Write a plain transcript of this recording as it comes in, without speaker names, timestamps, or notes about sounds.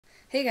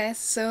Hey guys,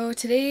 so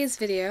today's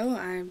video,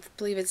 I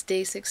believe it's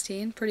day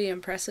 16, pretty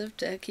impressive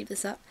to keep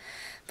this up,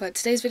 but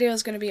today's video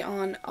is going to be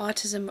on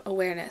autism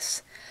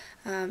awareness.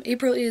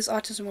 April is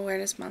Autism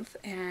Awareness Month,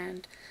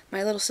 and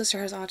my little sister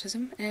has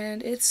autism,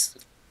 and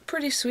it's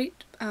pretty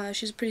sweet.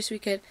 She's a pretty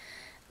sweet kid.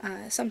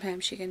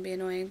 Sometimes she can be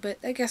annoying, but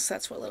I guess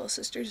that's what little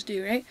sisters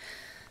do, right?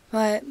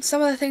 But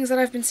some of the things that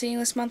I've been seeing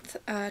this month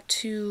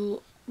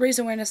to raise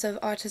awareness of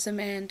autism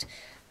and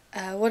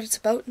what it's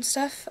about and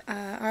stuff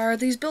are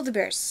these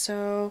Build-A-Bears.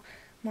 So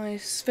my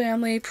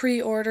family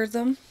pre-ordered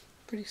them.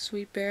 Pretty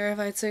sweet bear, if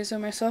I'd say so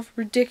myself.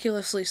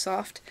 Ridiculously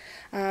soft.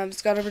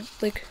 It's got a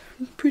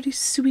pretty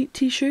sweet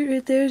t-shirt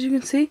right there, as you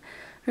can see,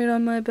 right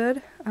on my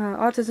bed.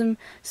 Autism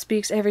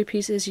Speaks, every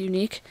piece is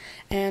unique,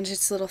 and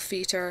its little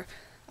feet are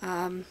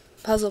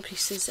puzzle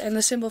pieces. And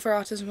the symbol for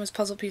autism was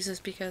puzzle pieces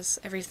because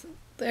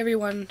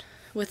everyone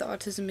with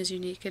autism is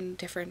unique and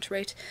different,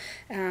 right?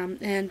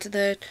 And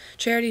the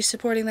charity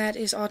supporting that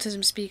is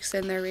Autism Speaks,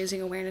 and they're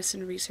raising awareness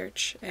and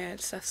research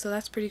and stuff, so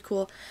that's pretty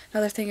cool.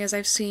 Another thing is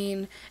I've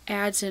seen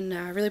ads in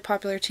really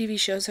popular TV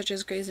shows such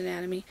as Grey's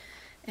Anatomy,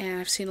 and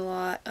I've seen a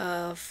lot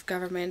of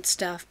government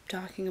stuff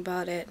talking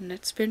about it, and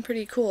it's been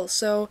pretty cool.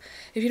 So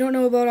if you don't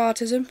know about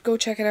autism, go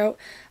check it out.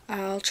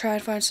 I'll try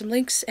and find some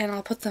links, and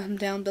I'll put them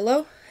down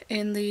below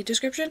in the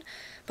description.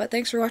 But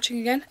thanks for watching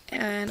again,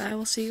 and I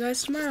will see you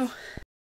guys tomorrow.